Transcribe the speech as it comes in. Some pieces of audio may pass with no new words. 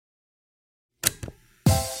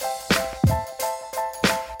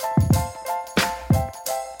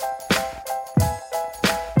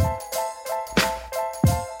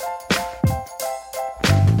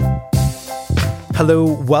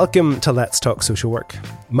Hello, welcome to Let's Talk Social Work.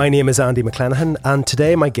 My name is Andy McClenaghan, and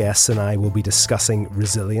today my guests and I will be discussing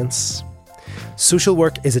resilience. Social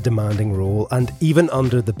work is a demanding role, and even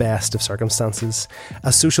under the best of circumstances,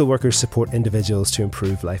 as social workers support individuals to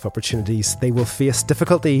improve life opportunities, they will face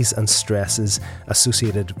difficulties and stresses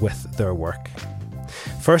associated with their work.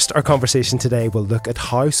 First, our conversation today will look at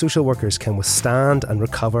how social workers can withstand and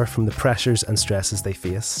recover from the pressures and stresses they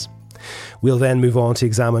face. We'll then move on to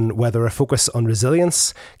examine whether a focus on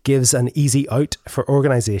resilience gives an easy out for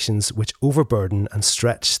organisations which overburden and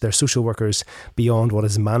stretch their social workers beyond what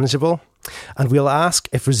is manageable. And we'll ask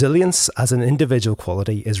if resilience as an individual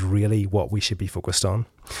quality is really what we should be focused on.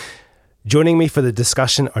 Joining me for the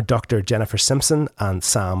discussion are Dr. Jennifer Simpson and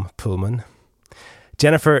Sam Pullman.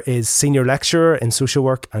 Jennifer is Senior Lecturer in Social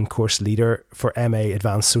Work and Course Leader for MA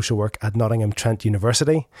Advanced Social Work at Nottingham Trent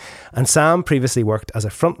University. And Sam previously worked as a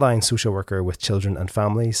frontline social worker with children and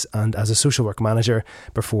families and as a social work manager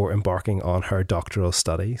before embarking on her doctoral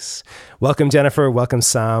studies. Welcome, Jennifer. Welcome,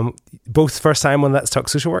 Sam. Both first time on Let's Talk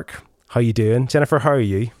Social Work. How are you doing? Jennifer, how are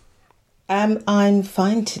you? I'm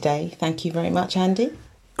fine today. Thank you very much, Andy.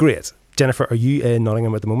 Great. Jennifer, are you in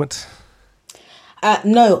Nottingham at the moment?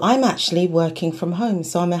 No, I'm actually working from home,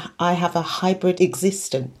 so I have a hybrid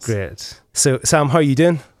existence. Great. So, Sam, how are you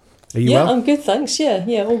doing? Are you well? Yeah, I'm good, thanks.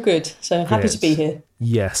 Yeah, all good. So happy to be here.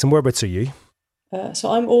 Yes, and whereabouts are you?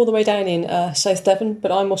 So I'm all the way down in South Devon,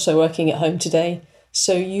 but I'm also working at home today.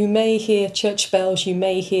 So you may hear church bells, you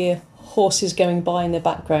may hear horses going by in the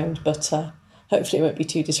background, but hopefully it won't be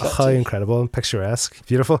too disruptive. How incredible and picturesque.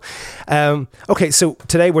 Beautiful. Okay, so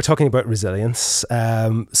today we're talking about resilience.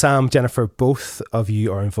 Sam, Jennifer, both of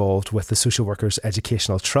you are involved with the Social Workers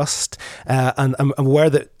Educational Trust. And I'm aware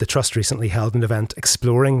that the Trust recently held an event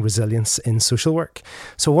exploring resilience in social work.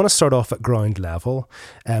 So I want to start off at ground level.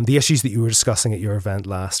 The issues that you were discussing at your event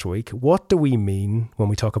last week. What do we mean when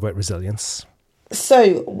we talk about resilience?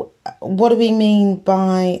 So what do we mean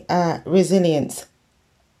by resilience?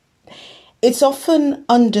 It's often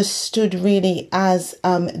understood really as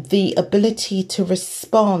the ability to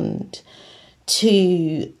respond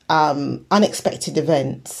to unexpected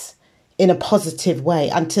events in a positive way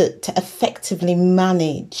and to effectively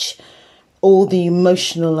manage all the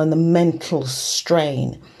emotional and the mental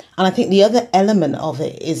strain. And I think the other element of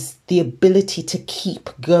it is the ability to keep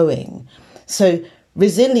going. So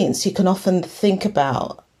resilience, you can often think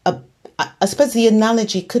about, I suppose the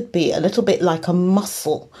analogy could be a little bit like a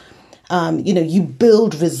muscle. You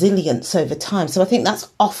build resilience over time. So I think that's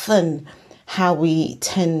often how we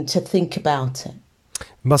tend to think about it.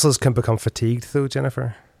 Muscles can become fatigued though,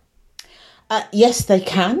 Jennifer? Yes, they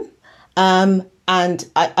can. And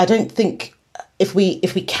I don't think if we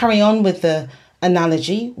carry on with the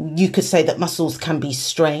analogy, you could say that muscles can be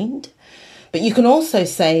strained. But you can also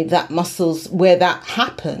say that muscles, where that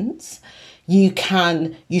happens, you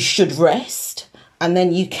should rest. And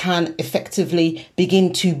then you can effectively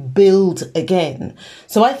begin to build again.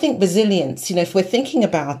 So I think resilience, if we're thinking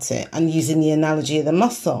about it and using the analogy of the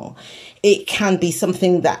muscle, it can be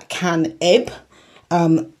something that can ebb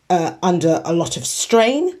under a lot of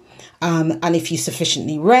strain. And if you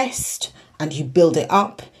sufficiently rest and you build it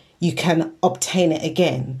up, you can obtain it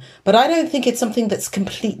again. But I don't think it's something that's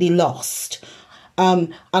completely lost.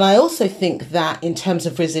 And I also think that in terms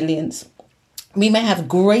of resilience, we may have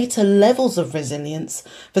greater levels of resilience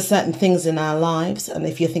for certain things in our lives. And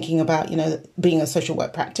if you're thinking about, being a social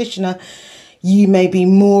work practitioner, you may be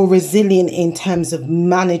more resilient in terms of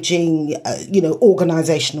managing,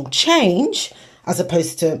 organizational change as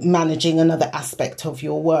opposed to managing another aspect of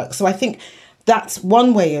your work. So I think that's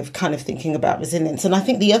one way of kind of thinking about resilience. And I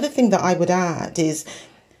think the other thing that I would add is,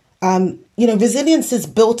 resilience is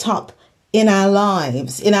built up in our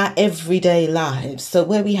lives, in our everyday lives. So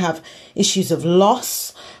where we have issues of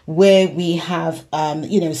loss, where we have,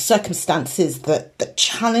 circumstances that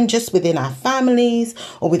challenge us within our families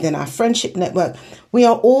or within our friendship network, we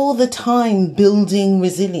are all the time building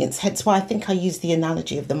resilience. Hence why I think I use the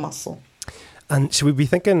analogy of the muscle. And should we be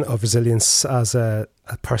thinking of resilience as a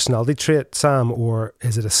personality trait, Sam, or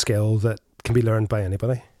is it a skill that can be learned by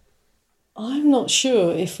anybody? I'm not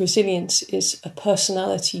sure if resilience is a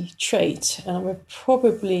personality trait, and I would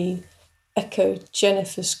probably echo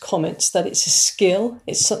Jennifer's comments that it's a skill.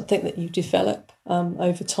 It's something that you develop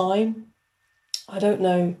over time. I don't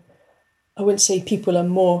know. I wouldn't say people are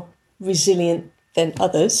more resilient than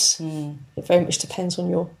others. It very much depends on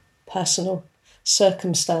your personal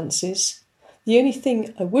circumstances. The only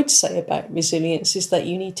thing I would say about resilience is that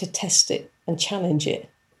you need to test it and challenge it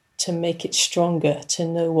to make it stronger, to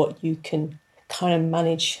know what you can kind of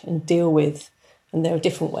manage and deal with. And there are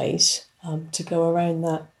different ways to go around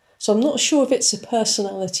that. So I'm not sure if it's a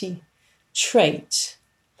personality trait.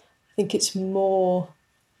 I think it's more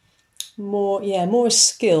a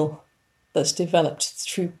skill that's developed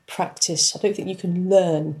through practice. I don't think you can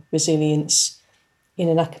learn resilience in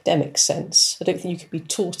an academic sense. I don't think you could be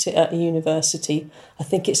taught it at a university. I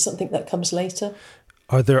think it's something that comes later.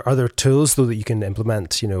 Are there tools, though, that you can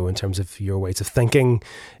implement, in terms of your ways of thinking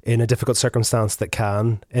in a difficult circumstance that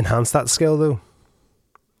can enhance that skill, though?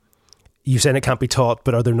 You're saying it can't be taught,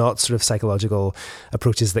 but are there not sort of psychological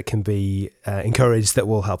approaches that can be encouraged that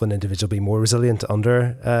will help an individual be more resilient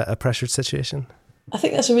under a pressured situation? I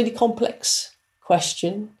think that's a really complex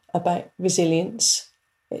question about resilience.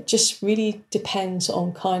 It just really depends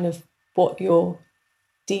on kind of what you're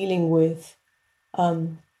dealing with.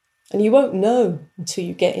 And you won't know until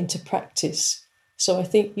you get into practice. So I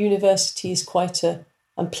think university is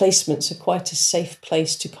and placements are quite a safe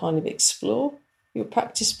place to kind of explore your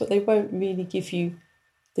practice, but they won't really give you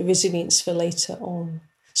the resilience for later on.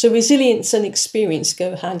 So resilience and experience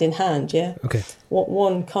go hand in hand, yeah? Okay. What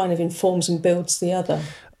one kind of informs and builds the other.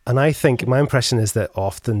 And I think my impression is that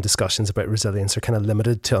often discussions about resilience are kind of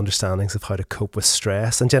limited to understandings of how to cope with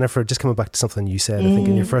stress. And Jennifer, just coming back to something you said, I think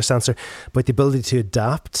in your first answer, about the ability to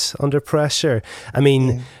adapt under pressure. I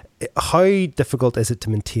mean, how difficult is it to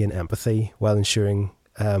maintain empathy while ensuring,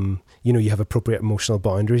 you have appropriate emotional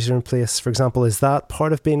boundaries are in place? For example, is that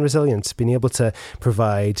part of being resilient, being able to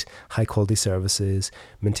provide high quality services,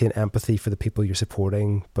 maintain empathy for the people you're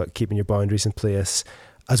supporting, but keeping your boundaries in place,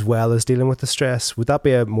 as well as dealing with the stress? Would that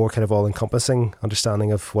be a more kind of all-encompassing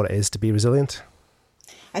understanding of what it is to be resilient?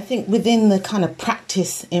 I think within the kind of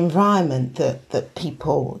practice environment that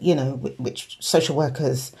people, which social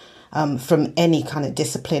workers from any kind of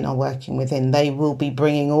discipline are working within, they will be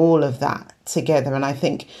bringing all of that together. And I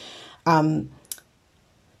think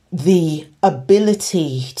the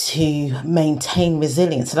ability to maintain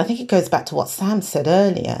resilience, and I think it goes back to what Sam said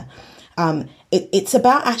earlier, it's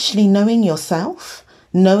about actually knowing yourself,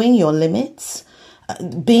 knowing your limits,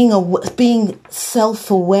 being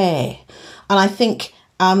self-aware. And I think,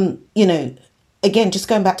 again, just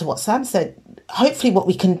going back to what Sam said, hopefully what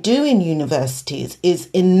we can do in universities is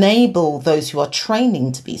enable those who are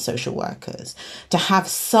training to be social workers to have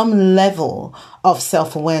some level of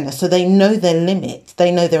self-awareness, so they know their limits, they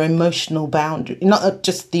know their emotional boundary, not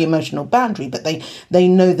just the emotional boundary, but they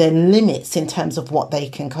know their limits in terms of what they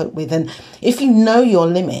can cope with. And if you know your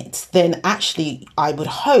limits, then actually I would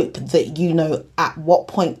hope that you know at what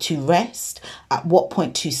point to rest, at what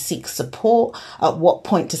point to seek support, at what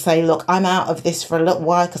point to say, look, I'm out of this for a little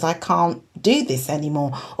while because I can't do this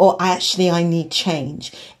anymore, or I need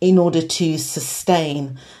change in order to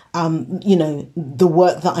sustain the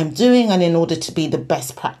work that I'm doing, and in order to be the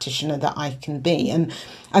best practitioner that I can be. And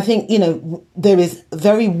I think, there is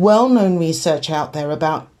very well-known research out there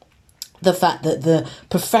about the fact that the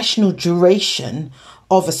professional duration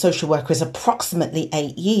of a social worker is approximately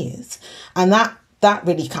 8 years. And that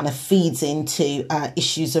really kind of feeds into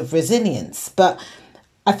issues of resilience. But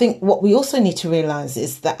I think what we also need to realise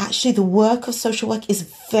is that actually the work of social work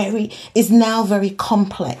is now very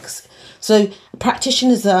complex. So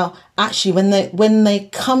practitioners are actually, when they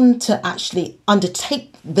come to actually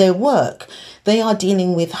undertake their work, they are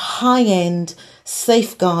dealing with high-end,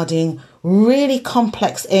 safeguarding, really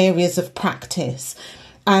complex areas of practice.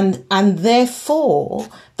 And therefore,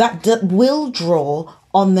 that will draw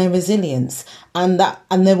on their resilience. And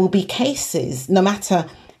there will be cases, no matter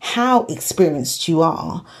how experienced you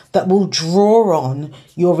are, that will draw on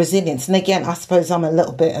your resilience. And again, I suppose I'm a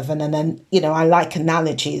little bit of I like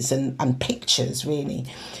analogies and pictures, really.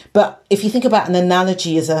 But if you think about an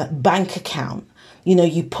analogy as a bank account,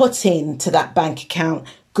 you put into that bank account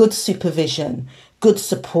good supervision, good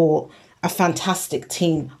support, a fantastic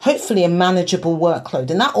team, hopefully a manageable workload.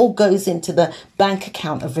 And that all goes into the bank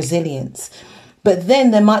account of resilience. But then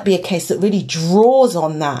there might be a case that really draws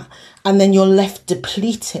on that, and then you're left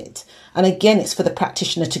depleted. And again, it's for the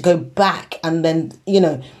practitioner to go back and then,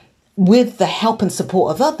 with the help and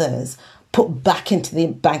support of others, put back into the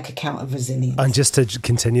bank account of resilience. And just to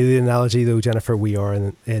continue the analogy though, Jennifer, we are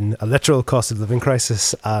in a literal cost of living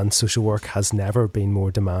crisis, and social work has never been more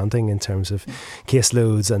demanding in terms of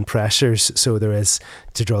caseloads and pressures. So there is,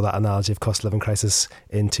 to draw that analogy of cost of living crisis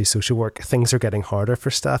into social work, things are getting harder for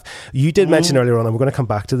staff. You did mention earlier on, and we're going to come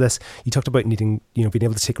back to this, you talked about needing, being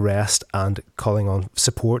able to take rest and calling on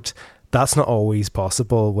support. That's not always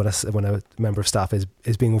possible when a member of staff is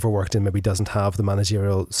being overworked and maybe doesn't have the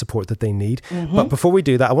managerial support that they need. But before we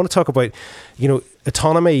do that, I want to talk about,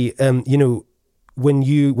 autonomy. When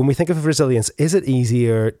we think of resilience, is it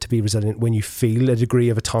easier to be resilient when you feel a degree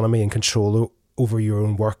of autonomy and control over your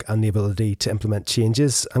own work and the ability to implement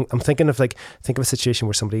changes. I'm thinking of think of a situation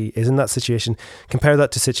where somebody is in that situation. Compare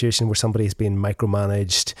that to a situation where somebody is being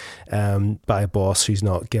micromanaged by a boss who's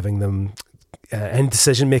not giving them any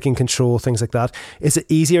decision-making control, things like that. Is it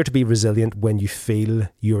easier to be resilient when you feel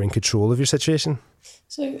you're in control of your situation?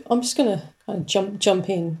 So I'm just going to kind of jump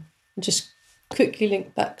in and just quickly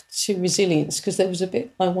link back to resilience, because there was a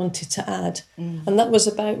bit I wanted to add, and that was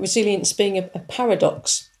about resilience being a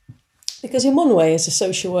paradox. Because in one way, as a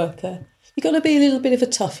social worker, you've got to be a little bit of a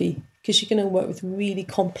toughie, because you're going to work with really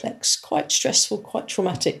complex, quite stressful, quite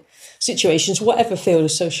traumatic situations, whatever field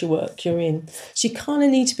of social work you're in. So you kind of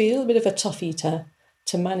need to be a little bit of a toughie to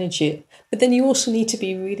manage it. But then you also need to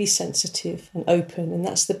be really sensitive and open, and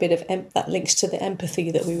that's the bit of that links to the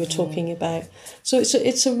empathy that we were talking about. So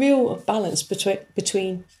it's a real balance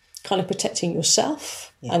between kind of protecting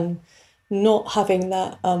yourself and not having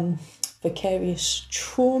that vicarious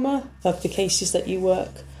trauma of the cases that you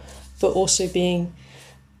work, but also being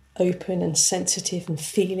open and sensitive and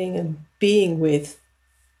feeling and being with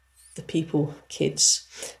the people, kids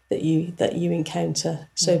that you encounter.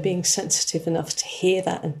 So being sensitive enough to hear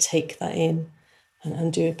that and take that in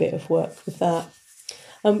and do a bit of work with that.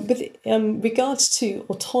 With regards to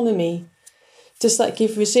autonomy, does that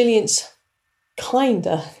give resilience?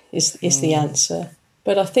 Kinda is the answer.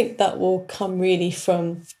 But I think that will come really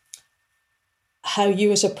from how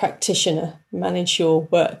you as a practitioner manage your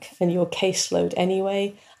work and your caseload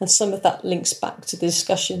anyway. And some of that links back to the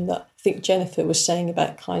discussion that I think Jennifer was saying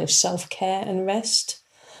about kind of self-care and rest.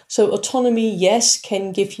 So autonomy, yes,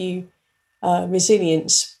 can give you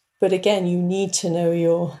resilience, but again, you need to know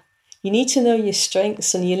your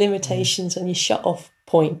strengths and your limitations and your shut-off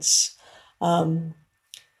points. And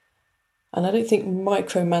I don't think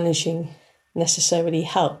micromanaging necessarily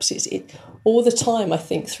helps. It all the time, I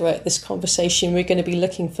think, throughout this conversation, we're going to be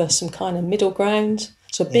looking for some kind of middle ground.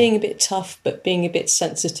 So being a bit tough, but being a bit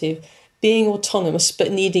sensitive, being autonomous,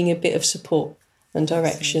 but needing a bit of support and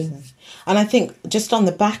direction. Absolutely. And I think just on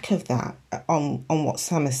the back of that, on what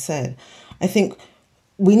Sam has said, I think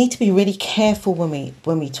we need to be really careful when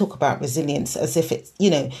we talk about resilience, as if it's,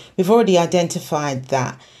 we've already identified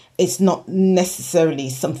that it's not necessarily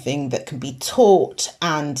something that can be taught,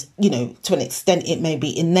 and, to an extent it may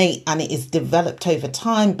be innate and it is developed over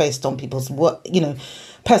time based on people's work,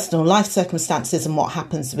 personal life circumstances and what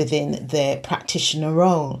happens within their practitioner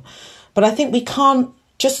role. But I think we can't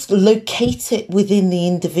just locate it within the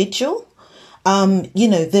individual.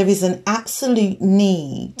 There is an absolute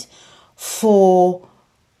need for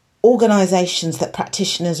organisations that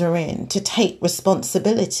practitioners are in to take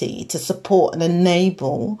responsibility to support and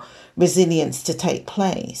enable resilience to take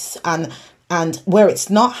place, and where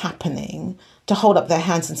it's not happening, to hold up their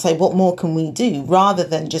hands and say, what more can we do, rather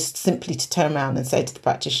than just simply to turn around and say to the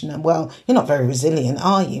practitioner, well, you're not very resilient,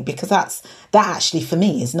 are you? Because that actually for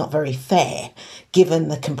me is not very fair, given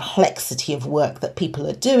the complexity of work that people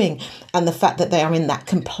are doing and the fact that they are in that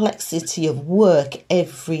complexity of work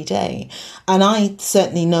every day. And I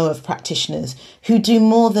certainly know of practitioners who do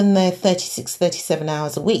more than their 36, 37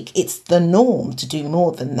 hours a week. It's the norm to do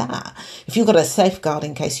more than that. If you've got a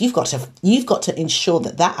safeguarding case, you've got to ensure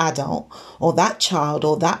that adult or that child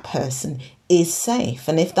or that person is safe.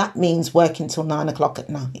 And if that means working till 9 o'clock at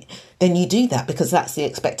night, then you do that, because that's the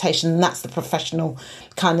expectation, and that's the professional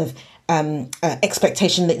kind of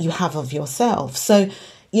expectation that you have of yourself. So,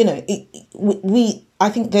 I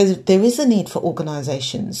think there is a need for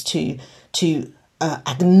organisations to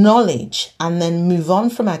acknowledge and then move on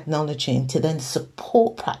from acknowledging to then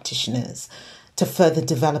support practitioners to further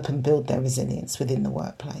develop and build their resilience within the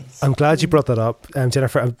workplace. I'm glad you brought that up,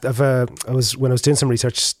 Jennifer. When I was doing some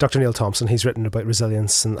research, Dr. Neil Thompson, he's written about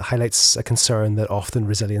resilience and highlights a concern that often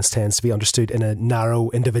resilience tends to be understood in a narrow,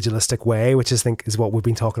 individualistic way, which I think is what we've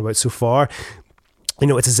been talking about so far.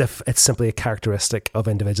 It's as if it's simply a characteristic of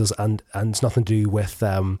individuals and it's nothing to do with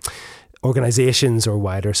organisations or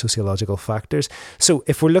wider sociological factors. So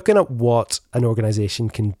if we're looking at what an organisation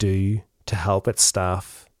can do to help its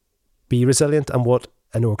staff be resilient, and whether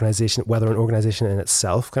an organisation in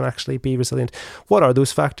itself can actually be resilient, what are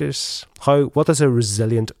those factors? What does a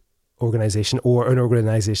resilient organisation, or an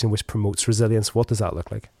organisation which promotes resilience, what does that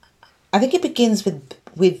look like? I think it begins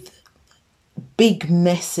with big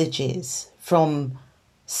messages from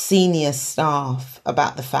senior staff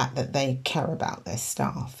about the fact that they care about their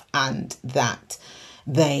staff, and that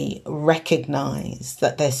they recognise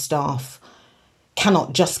that their staff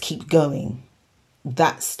cannot just keep going.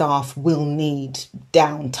 That staff will need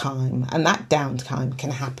downtime, and that downtime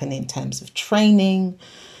can happen in terms of training,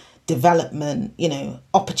 development,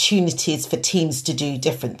 opportunities for teams to do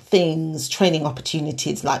different things, training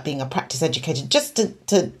opportunities like being a practice educator, just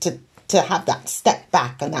to have that step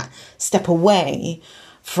back and that step away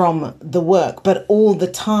from the work, but all the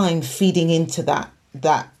time feeding into that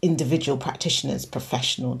individual practitioner's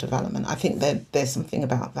professional development. I think that there's something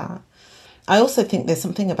about that. I also think there's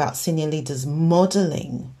something about senior leaders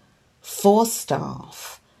modelling for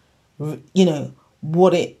staff,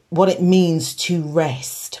 what it means to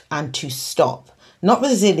rest and to stop. Not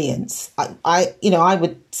resilience. I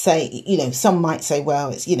would say, some might say,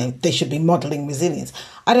 well, it's, they should be modelling resilience.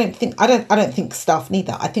 I don't think staff need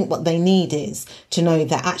that. I think what they need is to know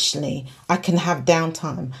that actually I can have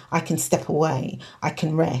downtime, I can step away, I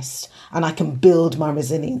can rest, and I can build my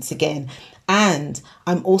resilience again. And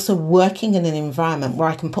I'm also working in an environment where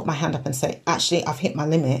I can put my hand up and say, actually, I've hit my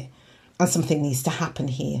limit and something needs to happen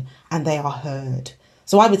here, and they are heard.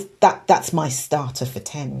 So that's my starter for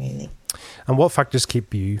 10, really. And what factors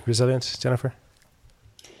keep you resilient, Jennifer?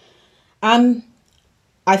 I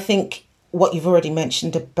think what you've already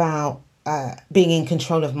mentioned about being in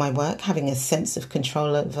control of my work, having a sense of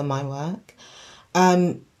control over my work.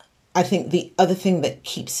 I think the other thing that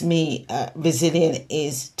keeps me resilient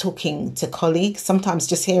is talking to colleagues. Sometimes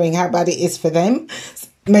just hearing how bad it is for them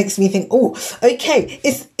makes me think, oh, okay,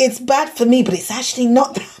 it's bad for me, but it's actually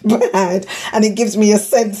not that bad. And it gives me a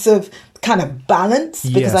sense of kind of balance,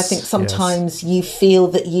 because I think sometimes you feel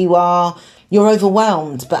that you're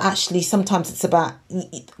overwhelmed, but actually sometimes it's about,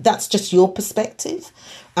 that's just your perspective.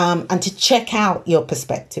 And to check out your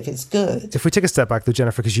perspective is good. If we take a step back though,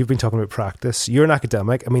 Jennifer, because you've been talking about practice, you're an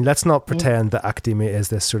academic. I mean, let's not pretend that academia is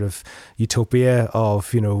this sort of utopia of,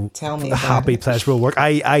 Tell me happy, pleasurable work.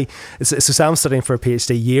 So Sam's studying for a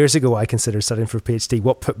PhD. Years ago, I considered studying for a PhD.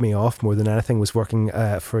 What put me off more than anything was working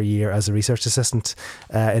for a year as a research assistant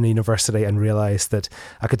in a university, and realised that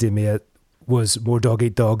academia was more dog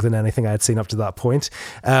eat dog than anything I had seen up to that point.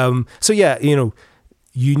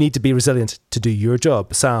 You need to be resilient to do your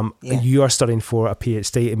job. Sam, you are studying for a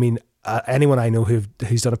PhD. I mean, anyone I know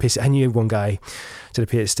who's done a PhD, I knew one guy did a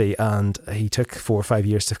PhD and he took 4 or 5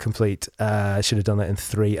 years to complete, should have done it in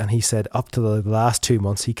 3. And he said up to the last 2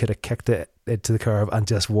 months, he could have kicked it into the curb and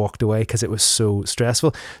just walked away because it was so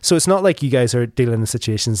stressful. So it's not like you guys are dealing in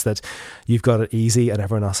situations that you've got it easy and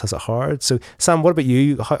everyone else has it hard. So Sam, what about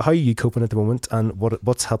you? How are you coping at the moment, and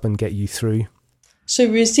what's helping get you through? So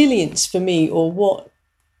resilience for me, or what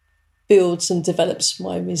builds and develops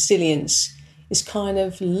my resilience, is kind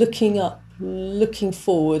of looking up, looking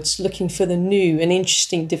forwards, looking for the new and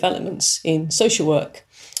interesting developments in social work.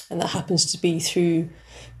 And that happens to be through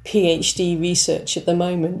PhD research at the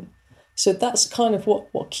moment. So that's kind of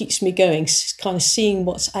what keeps me going, kind of seeing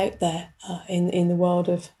what's out there in the world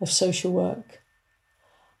of social work.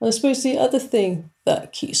 And I suppose the other thing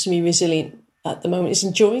that keeps me resilient at the moment is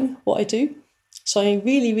enjoying what I do. So I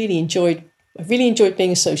really enjoyed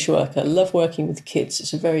being a social worker. I love working with kids.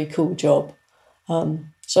 It's a very cool job.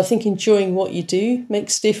 So I think enjoying what you do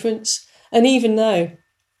makes a difference. And even now,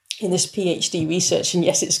 in this PhD research, and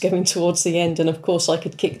yes, it's going towards the end, and of course I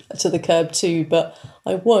could kick that to the curb too, but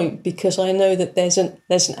I won't, because I know that there's an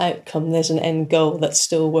outcome, there's an end goal that's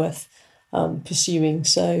still worth pursuing.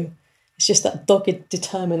 So it's just that dogged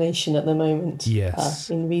determination at the moment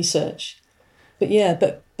in research. But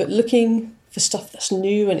looking for stuff that's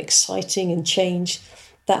new and exciting and change,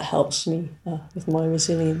 that helps me with my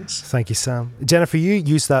resilience. Thank you, Sam. Jennifer, you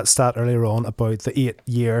used that stat earlier on about the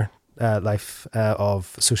 8-year life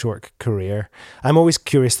of social work career. I'm always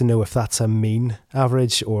curious to know if that's a mean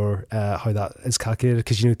average or how that is calculated,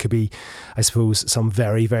 because it could be, I suppose, some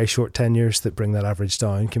very, very short tenures that bring that average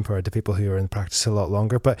down compared to people who are in practice a lot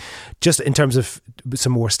longer. But just in terms of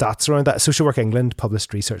some more stats around that, Social Work England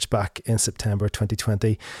published research back in September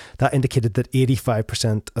 2020 that indicated that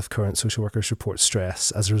 85% of current social workers report stress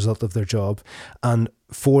as a result of their job, and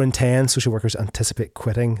 4 in 10 social workers anticipate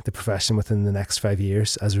quitting the profession within the next 5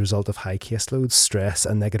 years as a result of high caseloads, stress,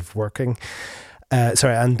 and negative working.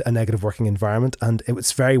 And a negative working environment. And it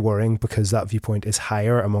was very worrying because that viewpoint is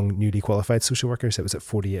higher among newly qualified social workers. It was at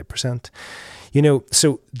 48%.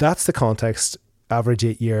 So that's the context, average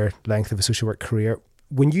 8-year length of a social work career.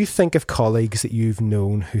 When you think of colleagues that you've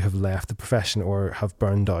known who have left the profession or have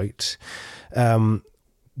burned out,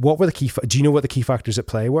 what were the key? Do you know what the key factors at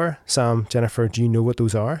play were? Sam, Jennifer, do you know what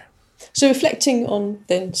those are? So reflecting on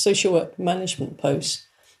then social work management posts,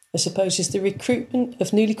 I suppose, is the recruitment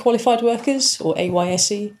of newly qualified workers, or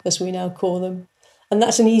AYSE as we now call them. And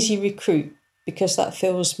that's an easy recruit because that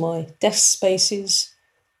fills my desk spaces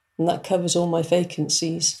and that covers all my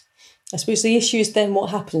vacancies. I suppose the issue is then what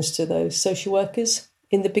happens to those social workers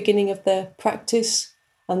in the beginning of their practice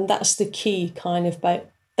And that's the key kind of about,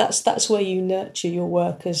 that's where you nurture your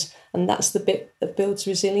workers, and that's the bit that builds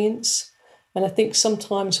resilience. And I think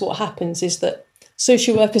sometimes what happens is that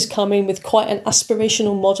social workers come in with quite an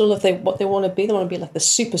aspirational model of what they want to be. They want to be like the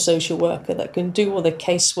super social worker that can do all the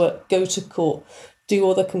casework, go to court, do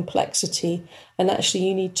all the complexity. And actually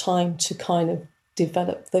you need time to kind of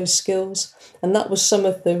develop those skills. And that was some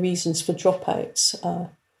of the reasons for dropouts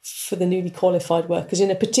for the newly qualified workers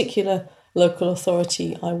in a particular local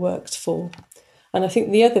authority I worked for. And I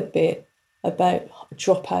think the other bit about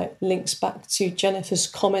dropout links back to Jennifer's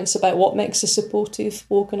comments about what makes a supportive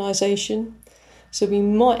organisation. So we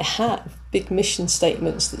might have big mission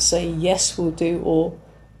statements that say, yes, we'll do all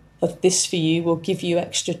of this for you, we'll give you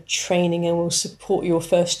extra training and we'll support your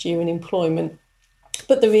first year in employment.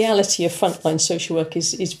 But the reality of frontline social work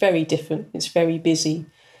is very different. It's very busy.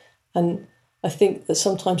 And I think that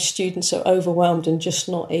sometimes students are overwhelmed and just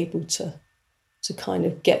not able to kind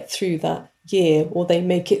of get through that year, or they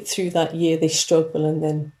make it through that year, they struggle, and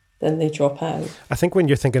then they drop out. I think when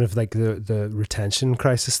you're thinking of like the retention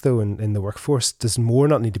crisis though in the workforce, does more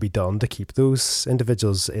not need to be done to keep those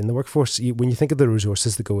individuals in the workforce? When you think of the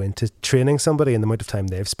resources that go into training somebody and the amount of time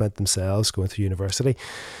they've spent themselves going through university,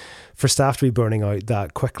 for staff to be burning out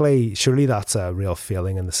that quickly, surely that's a real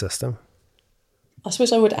failing in the system. I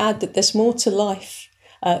suppose I would add that there's more to life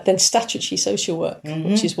than statutory social work,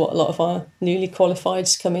 which is what a lot of our newly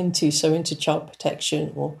qualifieds come into, so into child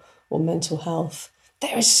protection or mental health.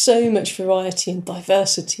 There is so much variety and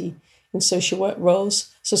diversity in social work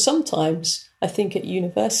roles. So sometimes I think at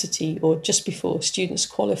university or just before students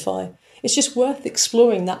qualify, it's just worth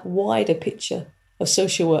exploring that wider picture of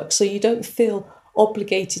social work, so you don't feel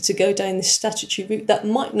obligated to go down this statutory route that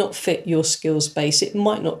might not fit your skills base. It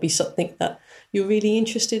might not be something that you're really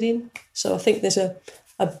interested in. So I think there's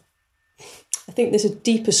a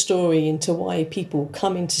deeper story into why people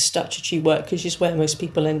come into statutory work, which is where most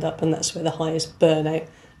people end up, and that's where the highest burnout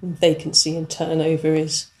and vacancy and turnover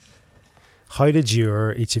is. How did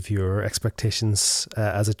each of your expectations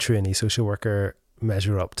as a trainee social worker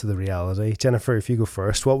measure up to the reality? Jennifer, if you go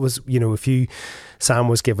first, what was, Sam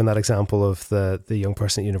was given that example of the young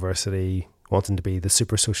person at university wanting to be the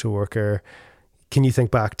super social worker. Can you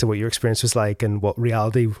think back to what your experience was like and what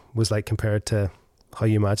reality was like compared to how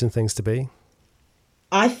you imagine things to be?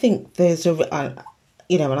 I think there's and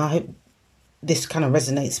I hope this kind of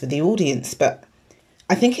resonates with the audience, but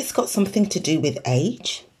I think it's got something to do with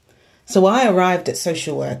age. So I arrived at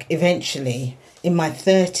social work eventually in my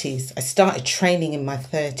 30s. I started training in my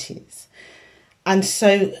 30s. And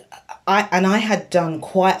so I had done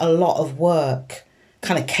quite a lot of work,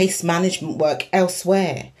 kind of case management work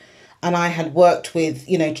elsewhere. And I had worked with,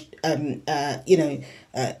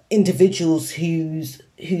 individuals whose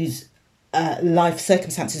life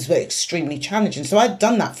circumstances were extremely challenging. So I'd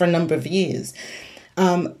done that for a number of years.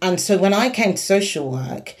 And so when I came to social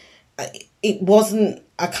work, it wasn't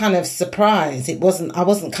a kind of surprise. I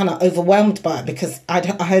wasn't kind of overwhelmed by it because I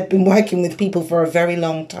had been working with people for a very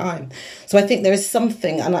long time. So I think there is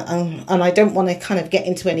something, and I don't want to kind of get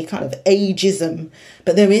into any kind of ageism,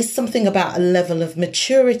 but there is something about a level of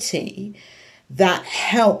maturity that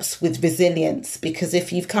helps with resilience, because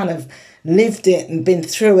if you've kind of lived it and been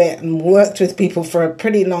through it and worked with people for a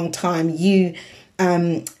pretty long time, you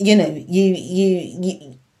are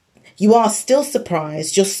still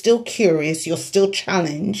surprised, you're still curious, you're still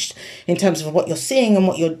challenged in terms of what you're seeing and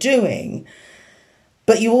what you're doing.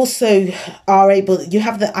 But you also are able,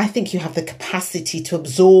 I think you have the capacity to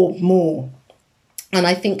absorb more. And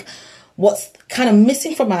I think what's kind of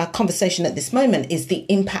missing from our conversation at this moment is the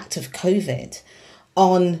impact of COVID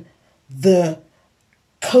on the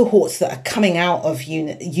cohorts that are coming out of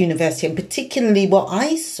university, and particularly what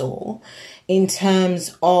I saw in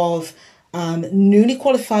terms of newly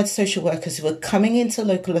qualified social workers who were coming into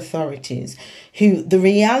local authorities, who the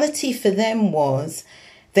reality for them was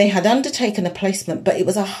they had undertaken a placement, but it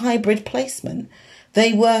was a hybrid placement.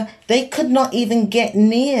 They could not even get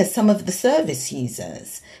near some of the service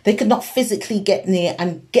users. They could not physically get near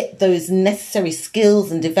and get those necessary skills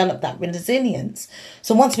and develop that resilience.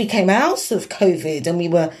 So once we came out of COVID and we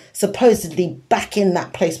were supposedly back in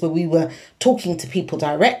that place where we were talking to people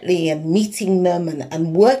directly and meeting them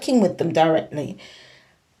and working with them directly,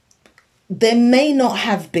 there may not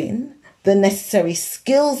have been the necessary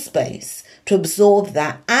skills base to absorb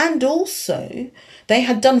that. And also, they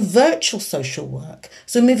had done virtual social work.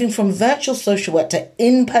 So moving from virtual social work to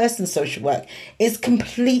in-person social work is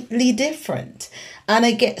completely different. And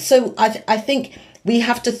again, so I think we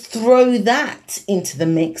have to throw that into the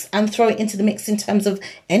mix, and throw it into the mix in terms of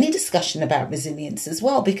any discussion about resilience as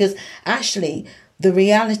well, because actually the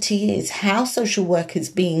reality is how social work is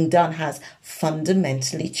being done has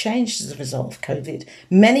fundamentally changed as a result of COVID.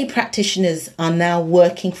 Many practitioners are now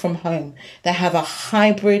working from home. They have a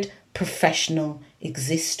hybrid professional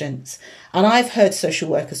existence. And I've heard social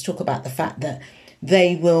workers talk about the fact that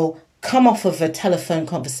they will come off of a telephone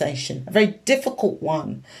conversation, a very difficult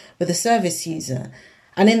one with a service user.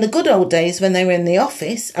 And in the good old days, when they were in the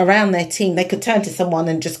office around their team, they could turn to someone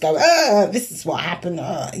and just go, this is what happened,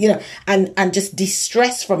 and just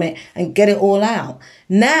de-stress from it and get it all out.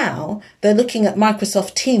 Now they're looking at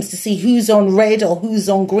Microsoft Teams to see who's on red or who's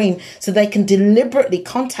on green, so they can deliberately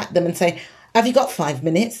contact them and say, have you got 5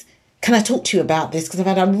 minutes? Can I talk to you about this? Because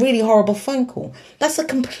I've had a really horrible phone call. That's a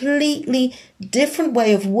completely different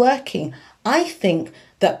way of working, I think,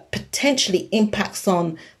 that potentially impacts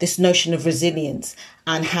on this notion of resilience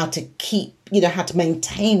and how to how to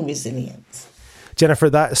maintain resilience. Jennifer,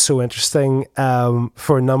 that is so interesting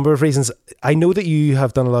for a number of reasons. I know that you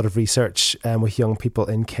have done a lot of research with young people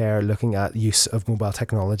in care looking at use of mobile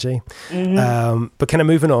technology. Mm-hmm. But kind of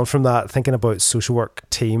moving on from that, thinking about social work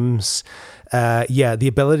teams, the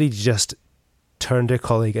ability to just turn to a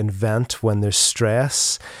colleague and vent when there's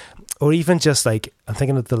stress, or even just like, I'm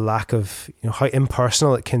thinking of the lack of, how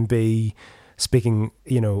impersonal it can be speaking,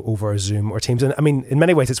 over Zoom or Teams. And I mean, in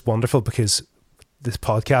many ways it's wonderful because this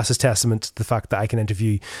podcast is testament to the fact that I can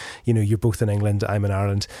interview, you're both in England, I'm in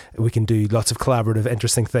Ireland. We can do lots of collaborative,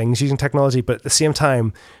 interesting things using technology, but at the same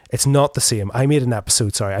time, it's not the same. I made an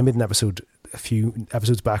episode a few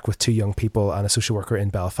episodes back with 2 young people and a social worker in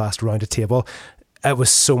Belfast around a table. It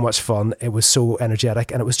was so much fun. It was so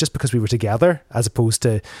energetic. And it was just because we were together as opposed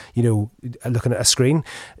to, looking at a screen.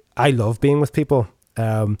 I love being with people.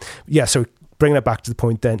 So bringing it back to the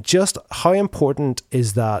point then, just how important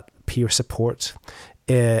is that peer support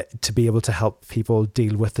to be able to help people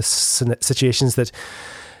deal with the situations that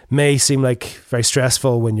may seem like very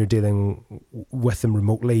stressful when you're dealing with them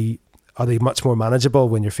remotely? Are they much more manageable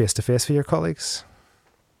when you're face to face with your colleagues?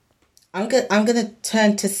 I'm going to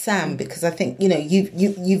turn to Sam because I think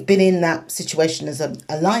you've been in that situation as a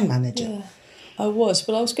line manager. Yeah, I was,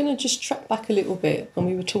 but I was going to just track back a little bit when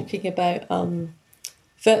we were talking about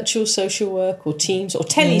virtual social work or Teams or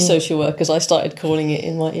tele-social work, as I started calling it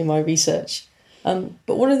in my research.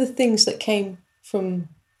 But one of the things that came from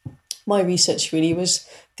my research really was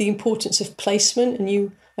the importance of placement.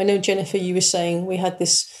 And I know, Jennifer, you were saying we had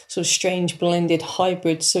this sort of strange blended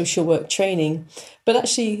hybrid social work training. But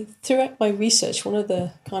actually, throughout my research, one of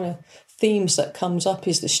the kind of themes that comes up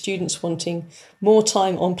is the students wanting more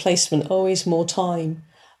time on placement, always more time.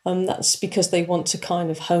 That's because they want to kind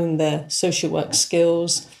of hone their social work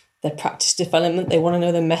skills, their practice development. They want to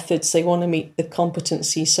know the methods. They want to meet the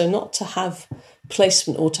competency. So not to have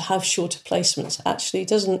placement or to have shorter placements actually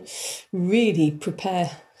doesn't really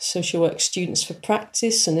prepare social work students for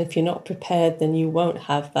practice. And if you're not prepared, then you won't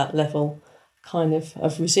have that level kind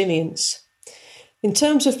of resilience. In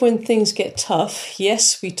terms of when things get tough,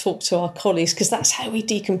 yes, we talk to our colleagues because that's how we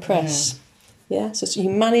decompress. Yeah, so you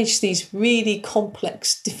manage these really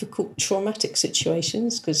complex, difficult, traumatic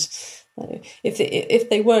situations because if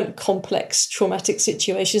they weren't complex, traumatic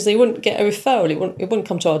situations, they wouldn't get a referral. It wouldn't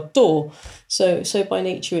come to our door. So by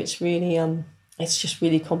nature, it's really it's just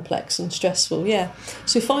really complex and stressful. Yeah.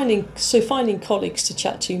 So finding colleagues to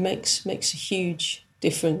chat to makes a huge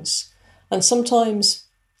difference, and sometimes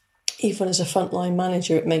even as a frontline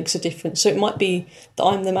manager, it makes a difference. So it might be that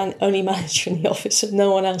I'm the only manager in the office and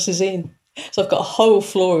no one else is in. So I've got a whole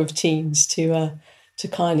floor of teams to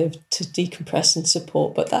decompress and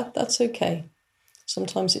support, but that's okay.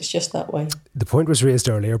 Sometimes it's just that way. The point was raised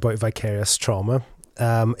earlier about vicarious trauma.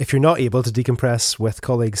 If you're not able to decompress with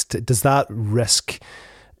colleagues, does that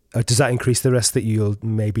increase the risk that you'll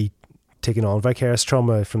maybe taking on vicarious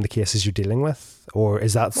trauma from the cases you're dealing with? Or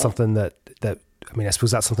is that something that I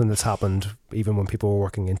suppose that's something that's happened even when people were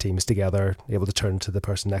working in teams together, able to turn to the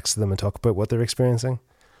person next to them and talk about what they're experiencing?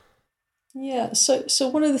 Yeah, so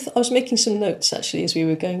one of I was making some notes actually as we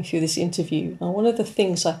were going through this interview, and one of the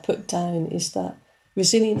things I put down is that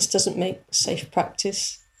resilience doesn't make safe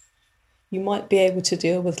practice. You might be able to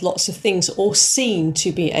deal with lots of things or seem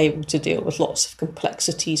to be able to deal with lots of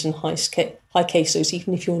complexities and high caseloads,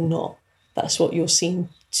 even if you're not. That's what you're seen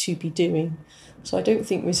to be doing. So I don't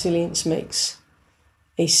think resilience makes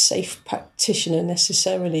a safe practitioner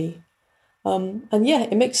necessarily.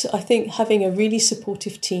 It makes, I think, having a really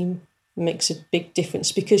supportive team makes a big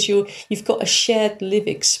difference because you've got a shared live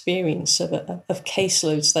experience of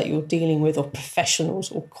caseloads that you're dealing with, or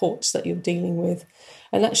professionals or courts that you're dealing with,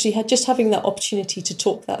 and actually just having that opportunity to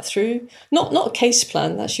talk that through, not a case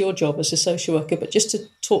plan, that's your job as a social worker, but just to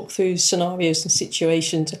talk through scenarios and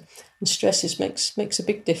situations And stresses makes a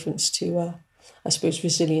big difference to, I suppose,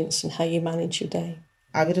 resilience and how you manage your day.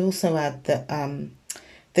 I would also add that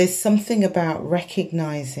there's something about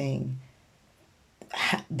recognising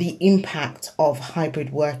the impact of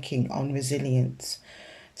hybrid working on resilience.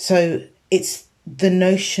 So it's the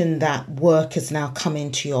notion that work has now come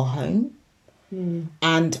into your home.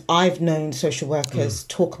 And I've known social workers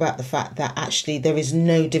talk about the fact that actually there is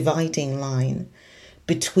no dividing line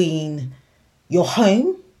between your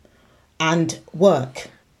home and work.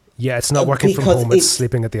 Yeah, it's not working from home, it's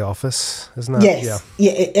sleeping at the office, isn't it? Yes,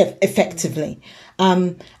 effectively.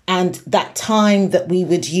 And that time that we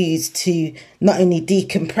would use to not only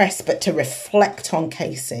decompress, but to reflect on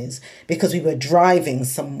cases because we were driving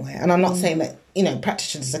somewhere. And I'm not saying that,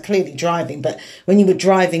 practitioners are clearly driving, but when you were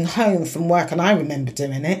driving home from work, and I remember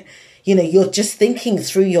doing it, you're just thinking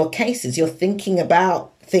through your cases, you're thinking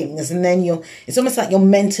about things, and then it's almost like you're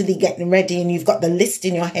mentally getting ready and you've got the list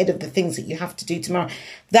in your head of the things that you have to do tomorrow.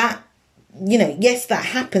 That, yes, that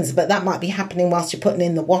happens, but that might be happening whilst you're putting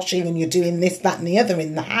in the washing and you're doing this, that and the other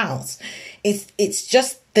in the house. It's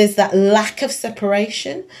just, there's that lack of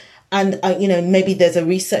separation. And, maybe there's a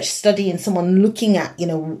research study and someone looking at,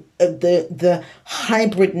 the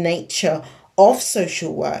hybrid nature of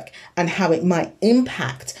social work and how it might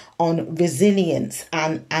impact on resilience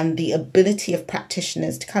and the ability of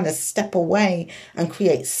practitioners to kind of step away and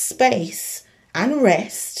create space and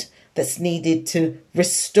rest that's needed to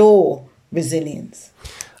restore resilience.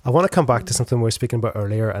 I want to come back to something we were speaking about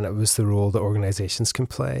earlier, and it was the role that organisations can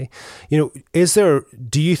play. Do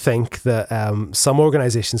you think that some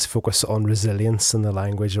organisations focus on resilience and the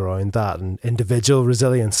language around that, and individual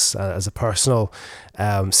resilience as a personal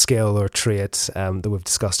skill or trait that we've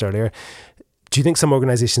discussed earlier? Do you think some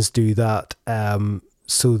organisations do that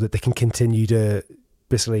so that they can continue to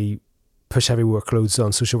basically push heavy workloads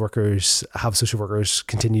on social workers, have social workers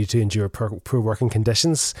continue to endure poor working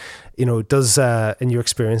conditions? Does in your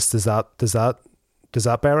experience, does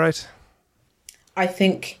that bear out? I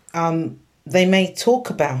think they may talk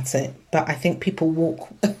about it, but I think people walk.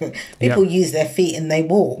 People use their feet and they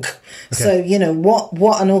walk. Okay. So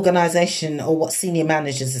what an organisation or what senior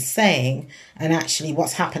managers are saying, and actually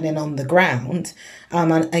what's happening on the ground.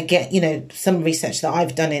 And I get some research that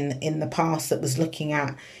I've done in the past that was looking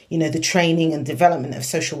at the training and development of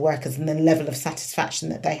social workers and the level of satisfaction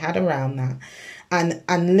that they had around that,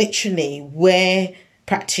 and literally where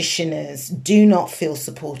practitioners do not feel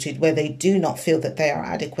supported, where they do not feel that they are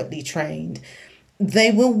adequately trained,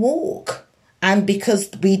 they will walk. And because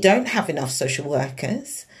we don't have enough social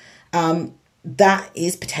workers, that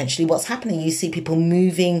is potentially what's happening. You see people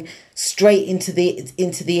moving straight into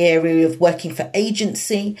the area of working for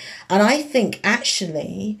agency. And I think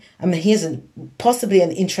actually, here's possibly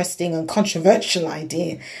an interesting and controversial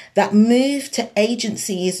idea, that move to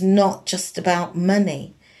agency is not just about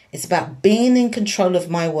money. It's about being in control of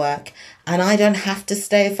my work, and I don't have to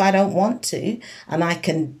stay if I don't want to, and I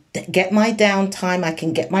can get my downtime, I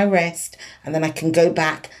can get my rest, and then I can go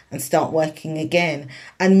back and start working again.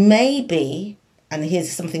 And maybe, and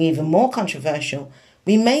here's something even more controversial,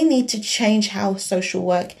 we may need to change how social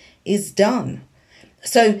work is done.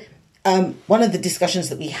 So one of the discussions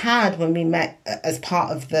that we had when we met as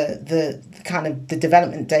part of the kind of the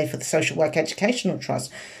development day for the Social Work Educational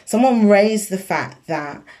Trust, someone raised the fact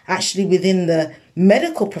that actually within the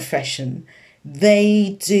medical profession,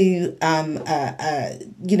 they do,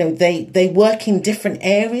 they work in different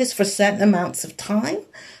areas for certain amounts of time.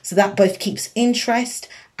 So that both keeps interest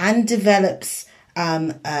and develops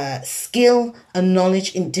skill and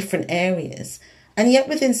knowledge in different areas. And yet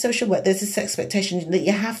within social work, there's this expectation that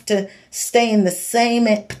you have to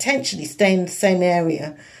potentially stay in the same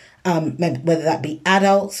area, whether that be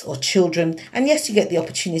adults or children. And yes, you get the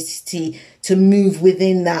opportunity to move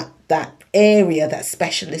within that area, that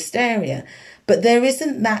specialist area. But there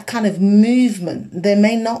isn't that kind of movement. There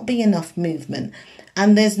may not be enough movement.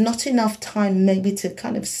 And there's not enough time maybe to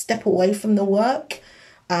kind of step away from the work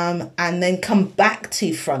and then come back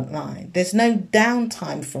to frontline. There's no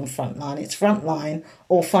downtime from frontline. It's frontline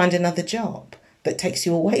or find another job that takes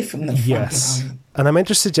you away from the frontline. Yes. And I'm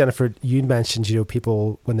interested, Jennifer, you mentioned,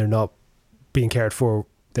 people, when they're not being cared for,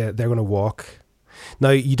 they're going to walk.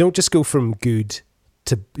 Now, you don't just go from good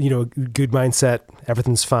to, good mindset,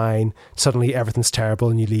 everything's fine, suddenly everything's terrible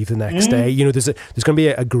and you leave the next day. There's going to be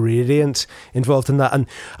a gradient involved in that. And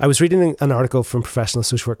I was reading an article from Professional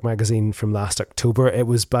Social Work magazine from last October. It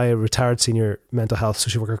was by a retired senior mental health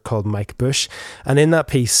social worker called Mike Bush. And in that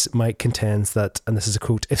piece, Mike contends that, and this is a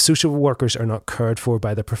quote, "If social workers are not cared for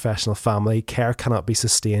by the professional family, care cannot be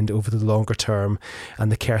sustained over the longer term,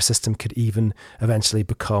 and the care system could even eventually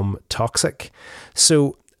become toxic."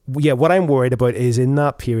 So yeah, what I'm worried about is in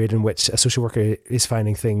that period in which a social worker is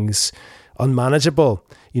finding things unmanageable,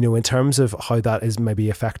 in terms of how that is maybe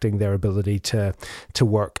affecting their ability to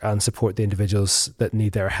work and support the individuals that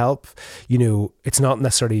need their help. It's not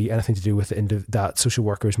necessarily anything to do with that social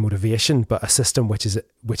worker's motivation, but a system which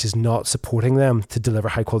is not supporting them to deliver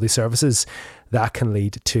high quality services, that can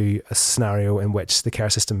lead to a scenario in which the care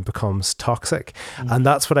system becomes toxic. And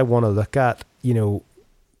that's what I want to look at.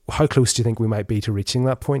 How close do you think we might be to reaching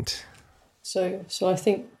that point? So I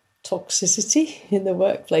think toxicity in the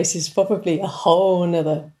workplace is probably a whole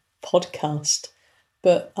nother podcast.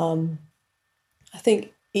 But I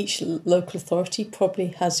think each local authority probably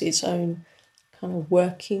has its own kind of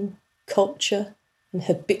working culture and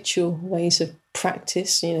habitual ways of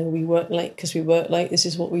practice. We work late because we work late. This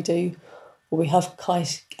is what we do. Or we have high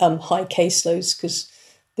caseloads because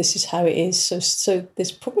this is how it is. So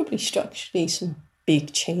there's probably structurally some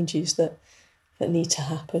big changes that need to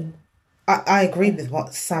happen. I agree with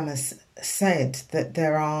what Sam has said, that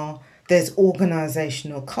there's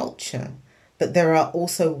organisational culture, but there are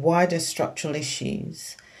also wider structural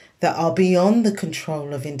issues that are beyond the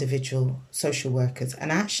control of individual social workers and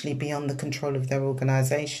actually beyond the control of their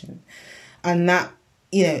organisation. And that,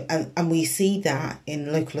 and we see that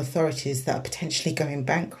in local authorities that are potentially going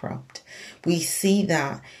bankrupt. We see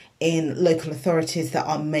that in local authorities that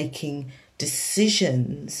are making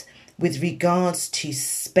decisions with regards to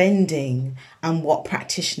spending and what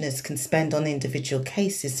practitioners can spend on individual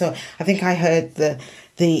cases. So I think I heard that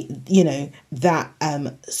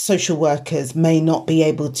social workers may not be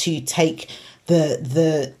able to take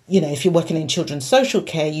the if you're working in children's social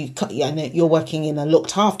care, you're working in a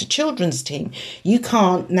looked after children's team. You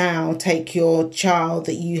can't now take your child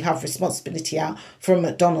that you have responsibility out for a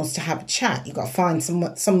McDonald's to have a chat. You've got to find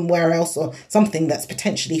somewhere else or something that's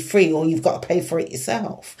potentially free, or you've got to pay for it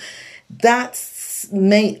yourself.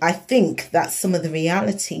 I think that's some of the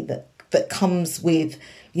reality that comes with,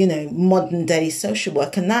 modern day social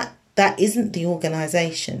work. And that isn't the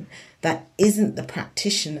organisation. That isn't the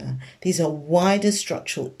practitioner. These are wider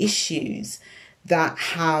structural issues that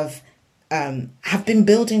have been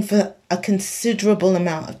building for a considerable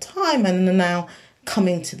amount of time and are now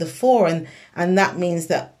coming to the fore. And that means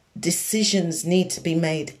that decisions need to be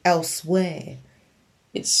made elsewhere.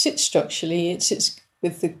 It sits structurally. It sits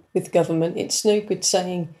with government. It's no good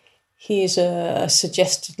saying, here's a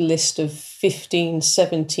suggested list of 15,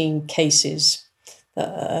 17 cases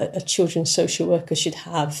that a children's social worker should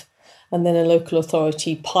have, and then a local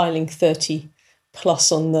authority piling 30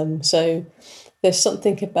 plus on them. So there's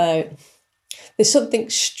something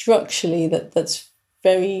structurally that's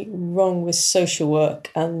very wrong with social work,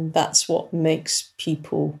 and that's what makes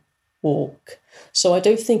people walk. So I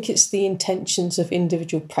don't think it's the intentions of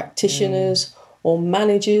individual practitioners or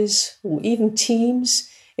managers or even teams.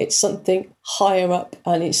 It's something higher up,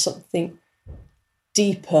 and it's something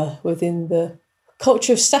deeper within the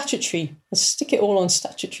culture of statutory. Let's stick it all on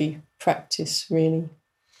statutory practice, really.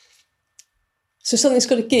 So something's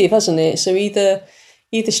got to give, hasn't it? So either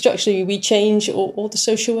structurally we change or the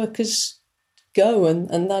social workers go,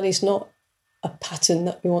 and that is not a pattern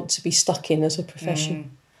that we want to be stuck in as a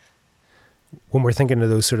profession. When we're thinking of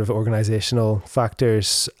those sort of organisational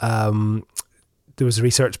factors, there was a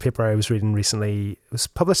research paper I was reading recently. It was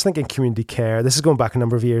published, I think, in Community Care. This is going back a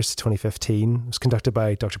number of years to 2015. It was conducted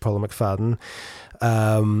by Dr. Paula McFadden.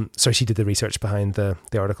 She did the research behind the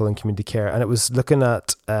article in Community Care, and it was looking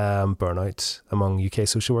at burnout among UK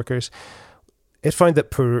social workers. It found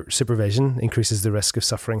that poor supervision increases the risk of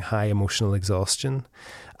suffering high emotional exhaustion.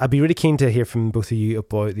 I'd be really keen to hear from both of you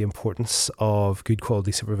about the importance of good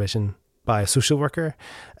quality supervision by a social worker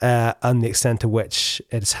and the extent to which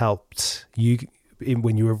it has helped you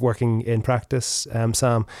when you were working in practice,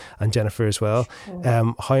 Sam, and Jennifer as well.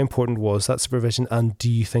 How important was that supervision, and do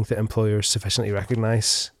you think that employers sufficiently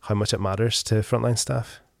recognise how much it matters to frontline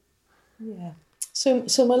staff? Yeah. So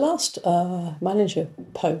my last manager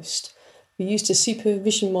post, we used a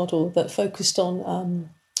supervision model that focused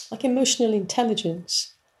on emotional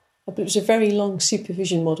intelligence. But it was a very long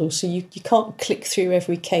supervision model, so you can't click through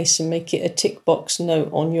every case and make it a tick box note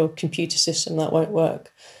on your computer system. That won't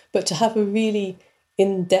work. But to have a really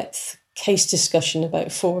in-depth case discussion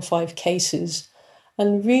about 4 or 5 cases,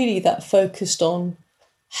 and really that focused on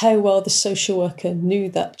how well the social worker knew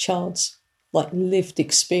that child's lived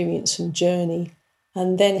experience and journey,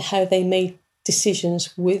 and then how they made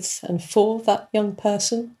decisions with and for that young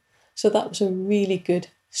person. So that was a really good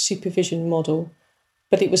supervision model.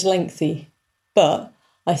 But it was lengthy, but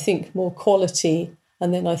I think more quality.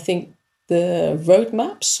 And then I think the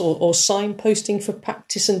roadmaps or signposting for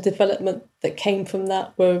practice and development that came from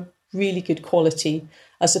that were really good quality.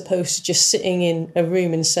 as opposed to just sitting in a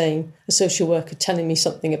room and saying, a social worker telling me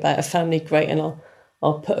something about a family, great, and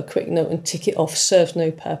I'll put a quick note and tick it off, serves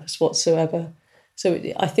no purpose whatsoever. So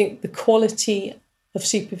I think the quality of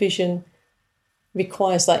supervision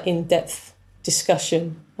requires that in-depth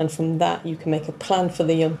discussion, and from that you can make a plan for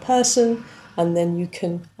the young person, and then you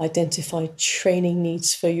can identify training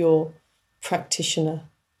needs for your practitioner.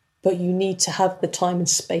 But you need to have the time and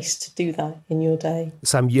space to do that in your day.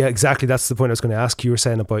 Sam, yeah, exactly. That's the point I was going to ask. You were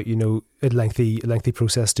saying about, a lengthy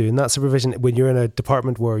process doing that supervision. When you're in a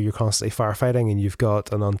department where you're constantly firefighting and you've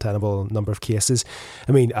got an untenable number of cases,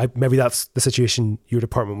 maybe that's the situation your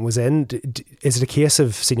department was in. Is it a case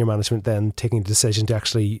of senior management then taking the decision to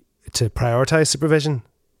prioritise supervision?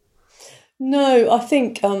 No, I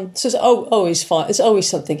think so. It's always fine. There's always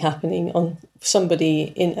something happening on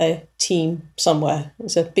somebody in a team somewhere.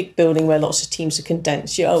 It's a big building where lots of teams are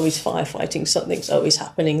condensed. You're always firefighting. Something's always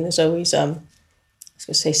happening. There's always I was going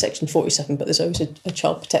to say Section 47, but there's always a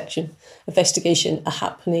child protection investigation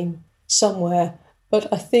happening somewhere.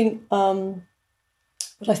 But I think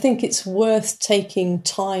it's worth taking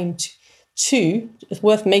time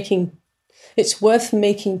it's worth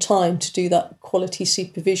making time to do that quality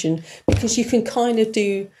supervision, because you can kind of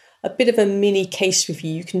do a bit of a mini case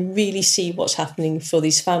review. You can really see what's happening for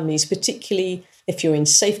these families, particularly if you're in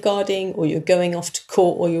safeguarding or you're going off to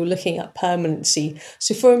court or you're looking at permanency.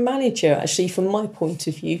 So for a manager, actually, from my point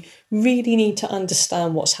of view, really need to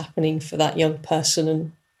understand what's happening for that young person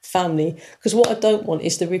and family, because what I don't want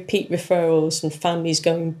is the repeat referrals and families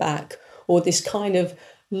going back, or this kind of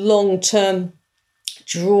long-term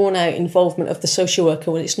drawn out involvement of the social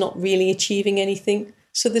worker when it's not really achieving anything.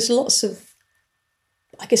 So there's lots of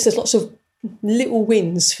little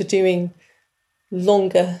wins for doing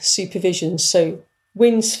longer supervision. So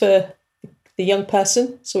wins for the young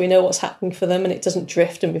person, so we know what's happening for them and it doesn't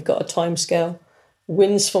drift and we've got a time scale.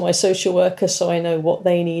 Wins for my social worker, so I know what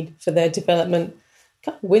they need for their development.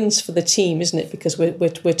 Wins for the team, isn't it? Because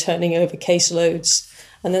we're turning over caseloads,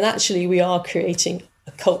 and then actually we are creating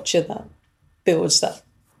a culture that builds that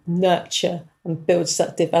nurture and builds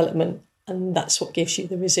that development, and that's what gives you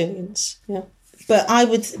the resilience. Yeah. But I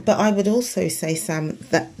would also say, Sam,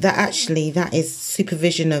 that actually that is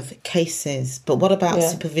supervision of cases. But what about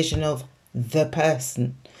supervision of the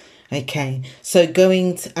person? Okay, so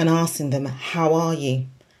going and asking them, how are you?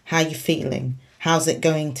 How are you feeling? How's it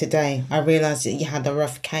going today? I realised that you had a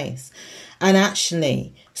rough case. And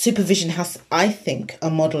actually, supervision I think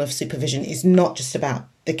a model of supervision is not just about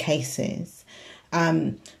the cases,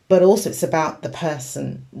 but also it's about the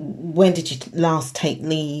person. When did you last take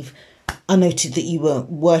leave? I noted that you've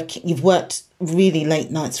worked really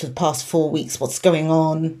late nights for the past 4 weeks. What's going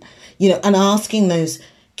on? And asking those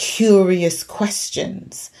curious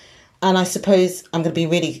questions. And I suppose I'm going to be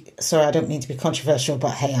really sorry. I don't mean to be controversial,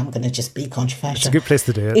 but hey, I'm going to just be controversial. It's a good place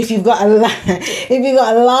to do it. If you've got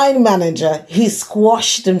a line manager who's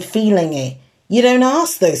squashed and feeling it, you don't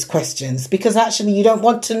ask those questions, because actually you don't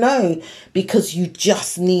want to know, because you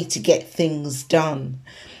just need to get things done.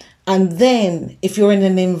 And then if you're in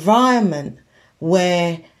an environment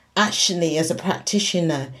where actually as a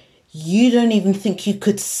practitioner you don't even think you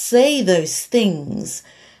could say those things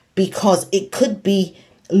because it could be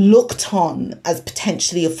looked on as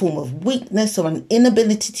potentially a form of weakness or an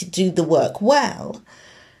inability to do the work well,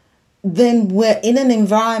 then we're in an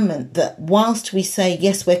environment that, whilst we say,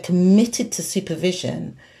 yes, we're committed to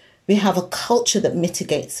supervision, we have a culture that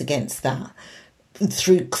mitigates against that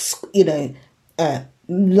through,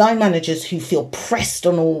 line managers who feel pressed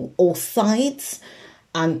on all sides,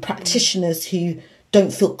 and practitioners who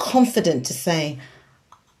don't feel confident to say,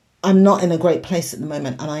 I'm not in a great place at the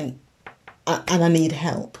moment and I need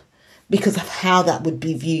help, because of how that would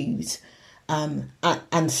be viewed.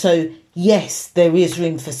 And so, yes, there is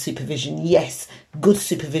room for supervision. Yes, good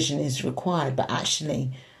supervision is required, but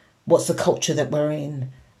actually, what's the culture that we're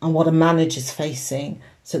in and what a manager's facing,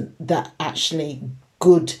 so that actually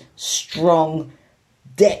good, strong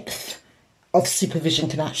depth of supervision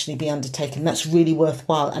can actually be undertaken. That's really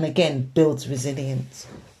worthwhile, and again, builds resilience.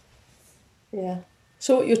 Yeah.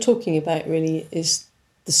 So what you're talking about really is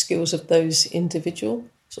the skills of those individual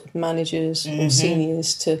sort of managers or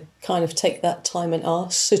seniors to kind of take that time and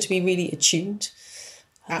ask. So to be really attuned,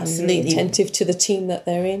 absolutely, and really attentive to the team that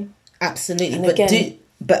they're in. Absolutely. And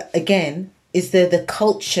but again, is there the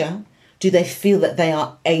culture? Do they feel that they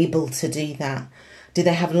are able to do that? Do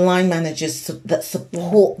they have line managers that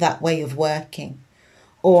support that way of working,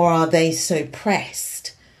 or are they so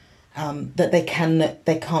pressed that they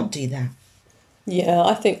can't do that? Yeah,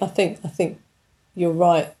 I think you're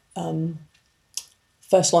right.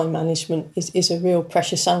 first line management is a real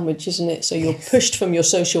pressure sandwich, isn't it? So you're pushed from your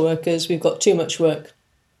social workers, we've got too much work,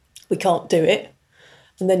 we can't do it.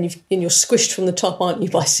 And then you're squished from the top, aren't you,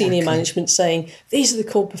 by senior management saying, these are the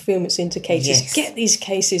core performance indicators, get these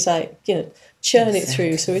cases out, churn it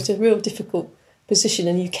through. So it's a real difficult position,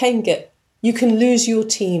 and you can lose your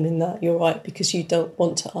team in that, you're right, because you don't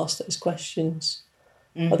want to ask those questions.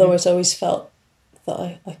 Otherwise, I always felt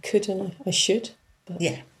that I could and I should. But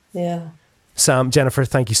yeah. Sam, Jennifer,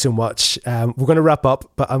 thank you so much. We're going to wrap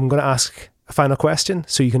up, but I'm going to ask a final question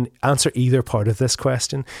so you can answer either part of this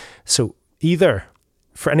question. So either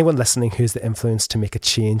for anyone listening who's the influence to make a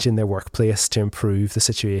change in their workplace to improve the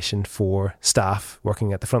situation for staff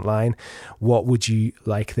working at the front line, what would you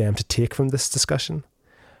like them to take from this discussion?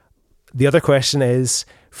 The other question is,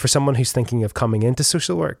 for someone who's thinking of coming into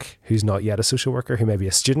social work, who's not yet a social worker, who may be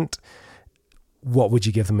a student, what would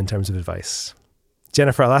you give them in terms of advice?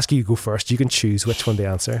 Jennifer, I'll ask you to go first. You can choose which one to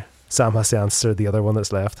answer. Sam has to answer the other one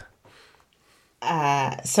that's left.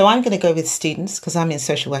 So I'm going to go with students because I'm in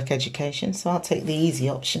social work education. So I'll take the easy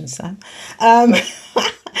option, Sam.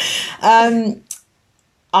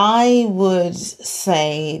 I would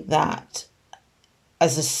say that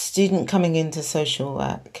as a student coming into social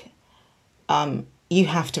work, you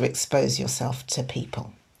have to expose yourself to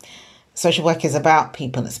people. Social work is about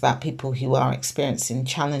people. It's about people who are experiencing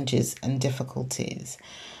challenges and difficulties.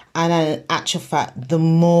 And in actual fact, the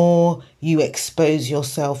more you expose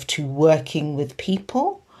yourself to working with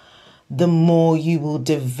people, the more you will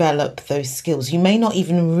develop those skills. You may not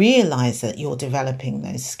even realize that you're developing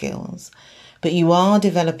those skills, but you are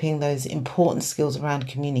developing those important skills around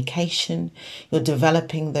communication. You're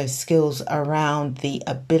developing those skills around the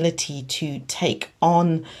ability to take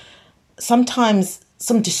on sometimes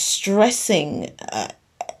some distressing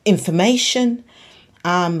information.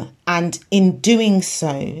 And in doing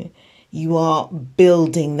so, you are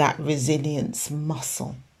building that resilience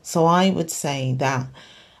muscle. So I would say that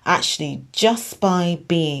actually just by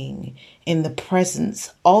being in the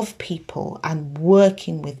presence of people and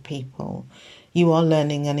working with people, you are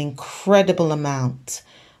learning an incredible amount,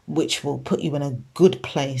 which will put you in a good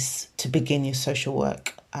place to begin your social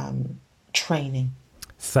work training.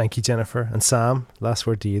 Thank you, Jennifer. And Sam, last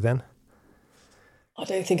word to you then. I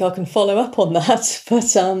don't think I can follow up on that,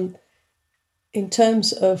 but in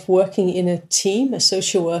terms of working in a team, a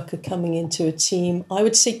social worker coming into a team, I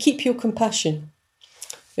would say keep your compassion.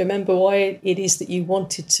 Remember why it is that you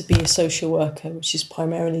wanted to be a social worker, which is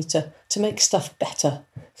primarily to make stuff better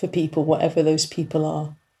for people, whatever those people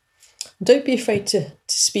are. Don't be afraid to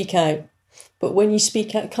speak out, but when you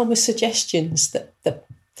speak out, come with suggestions that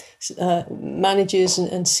managers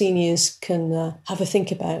and seniors can have a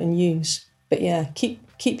think about and use. But yeah,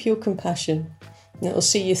 keep your compassion, and it will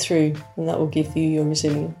see you through, and that will give you your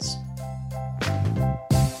resilience.